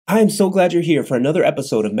I am so glad you're here for another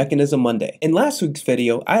episode of Mechanism Monday. In last week's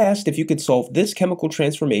video, I asked if you could solve this chemical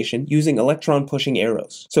transformation using electron-pushing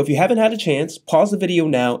arrows. So if you haven't had a chance, pause the video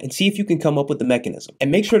now and see if you can come up with the mechanism.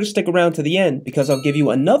 And make sure to stick around to the end because I'll give you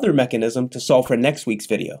another mechanism to solve for next week's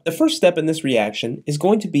video. The first step in this reaction is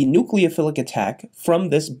going to be nucleophilic attack from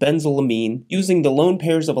this benzylamine using the lone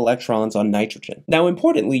pairs of electrons on nitrogen. Now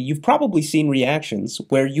importantly, you've probably seen reactions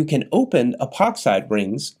where you can open epoxide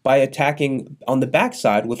rings by attacking on the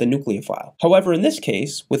backside with a nucleophile. However, in this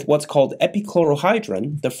case, with what's called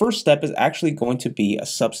epichlorohydrin, the first step is actually going to be a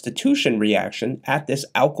substitution reaction at this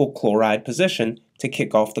alkyl chloride position to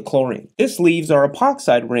kick off the chlorine. This leaves our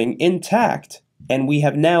epoxide ring intact, and we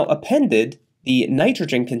have now appended the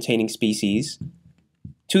nitrogen-containing species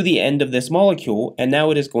to the end of this molecule, and now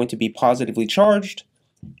it is going to be positively charged,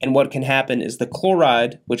 and what can happen is the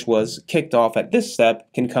chloride, which was kicked off at this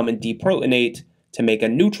step, can come and deprotonate to make a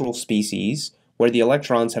neutral species, where the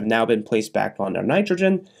electrons have now been placed back on our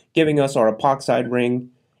nitrogen, giving us our epoxide ring,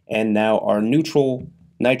 and now our neutral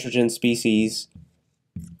nitrogen species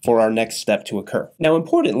for our next step to occur. Now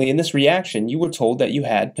importantly, in this reaction, you were told that you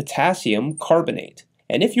had potassium carbonate.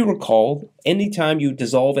 And if you recall, anytime you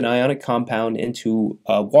dissolve an ionic compound into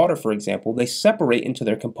water, for example, they separate into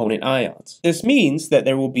their component ions. This means that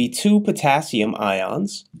there will be 2 potassium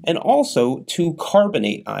ions and also 2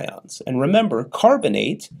 carbonate ions. And remember,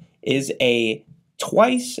 carbonate is a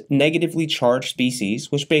twice negatively charged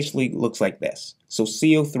species, which basically looks like this. So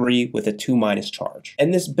CO3 with a 2- charge.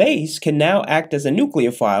 And this base can now act as a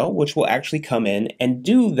nucleophile, which will actually come in and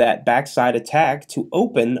do that backside attack to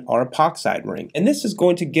open our epoxide ring. And this is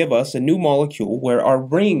going to give us a new molecule where our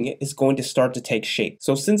ring is going to start to take shape.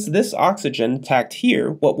 So since this oxygen attacked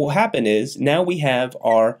here, what will happen is now we have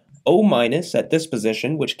our O- at this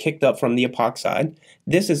position, which kicked up from the epoxide.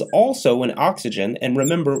 This is also an oxygen, and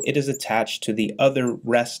remember, it is attached to the other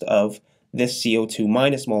rest of this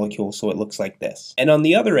CO2- molecule, so it looks like this. And on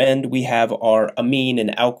the other end, we have our amine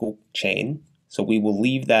and alkyl chain, so we will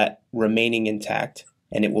leave that remaining intact,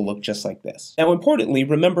 and it will look just like this. Now importantly,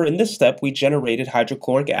 remember in this step, we generated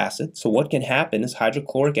hydrochloric acid, so what can happen is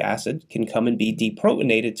hydrochloric acid can come and be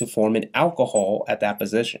deprotonated to form an alcohol at that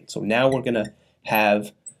position. So now we're going to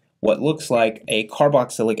have what looks like a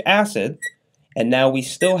carboxylic acid, and now we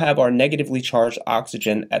still have our negatively charged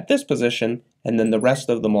oxygen at this position, and then the rest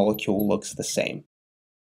of the molecule looks the same.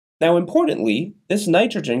 Now importantly, this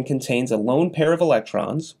nitrogen contains a lone pair of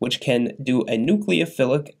electrons, which can do a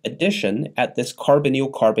nucleophilic addition at this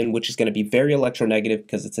carbonyl carbon, which is going to be very electronegative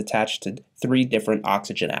because it's attached to 3 different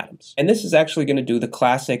oxygen atoms. And this is actually going to do the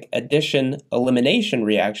classic addition-elimination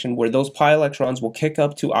reaction, where those pi electrons will kick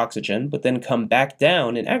up to oxygen, but then come back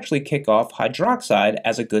down and actually kick off hydroxide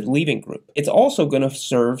as a good leaving group. It's also going to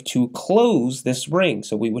serve to close this ring.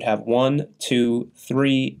 So we would have 1, 2,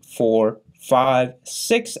 3, 4, 5,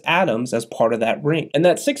 6 atoms as part of that ring. And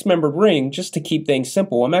that 6-membered ring, just to keep things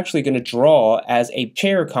simple, I'm actually going to draw as a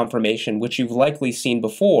chair conformation, which you've likely seen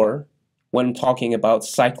before when talking about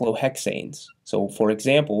cyclohexanes. So for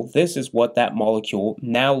example, this is what that molecule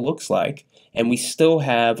now looks like, and we still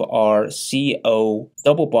have our CO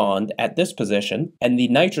double bond at this position, and the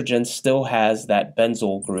nitrogen still has that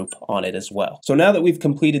benzyl group on it as well. So now that we've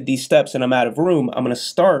completed these steps and I'm out of room, I'm going to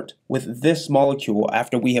start with this molecule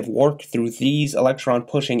after we have worked through these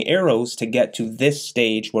electron-pushing arrows to get to this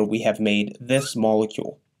stage where we have made this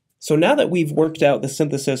molecule. So now that we've worked out the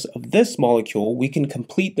synthesis of this molecule, we can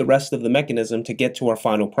complete the rest of the mechanism to get to our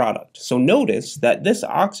final product. So notice that this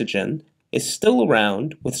oxygen is still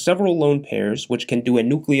around with several lone pairs which can do a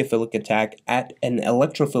nucleophilic attack at an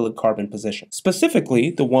electrophilic carbon position.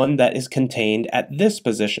 Specifically, the one that is contained at this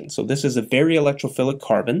position. So this is a very electrophilic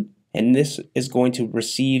carbon, and this is going to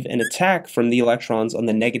receive an attack from the electrons on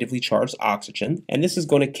the negatively charged oxygen, and this is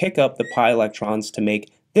going to kick up the pi electrons to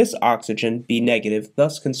make this oxygen be negative,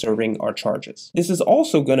 thus conserving our charges. This is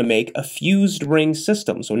also going to make a fused ring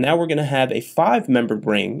system. So now we're going to have a 5-membered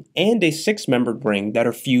ring and a 6-membered ring that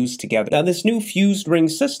are fused together. Now this new fused ring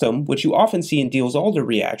system, which you often see in Diels-Alder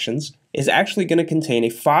reactions, is actually going to contain a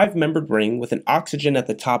 5-membered ring with an oxygen at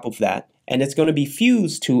the top of that, and it's going to be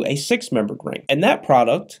fused to a 6-membered ring. And that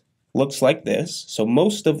product looks like this. So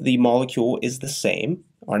most of the molecule is the same.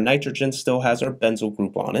 Our nitrogen still has our benzyl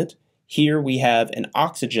group on it. Here we have an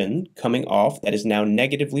oxygen coming off that is now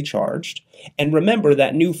negatively charged, And remember,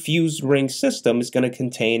 that new fused ring system is going to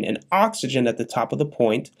contain an oxygen at the top of the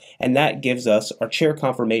point, and that gives us our chair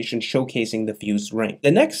conformation showcasing the fused ring.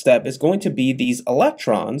 The next step is going to be these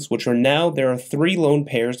electrons, which are now, there are 3 lone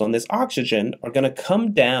pairs on this oxygen, are going to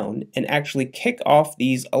come down and actually kick off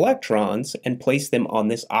these electrons and place them on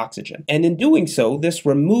this oxygen. And in doing so, this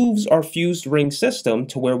removes our fused ring system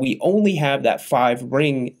to where we only have that 5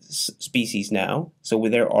 ring species now. So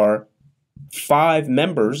there are 5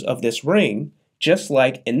 members of this ring, just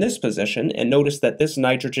like in this position. And notice that this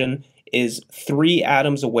nitrogen is 3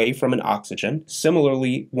 atoms away from an oxygen.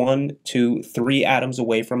 Similarly, 1, 2, 3 atoms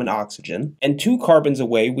away from an oxygen. And 2 carbons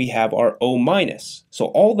away, we have our O-. So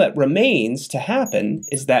all that remains to happen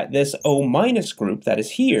is that this O- group that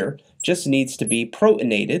is here just needs to be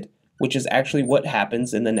protonated, which is actually what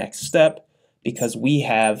happens in the next step, because we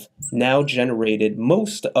have now generated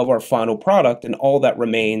most of our final product, and all that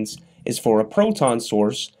remains is for a proton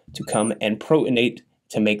source to come and protonate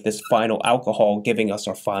to make this final alcohol, giving us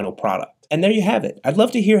our final product. And there you have it. I'd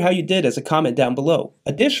love to hear how you did as a comment down below.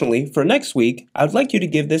 Additionally, for next week, I'd like you to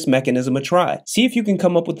give this mechanism a try. See if you can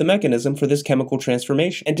come up with the mechanism for this chemical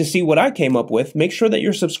transformation. And to see what I came up with, make sure that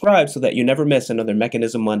you're subscribed so that you never miss another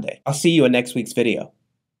Mechanism Monday. I'll see you in next week's video.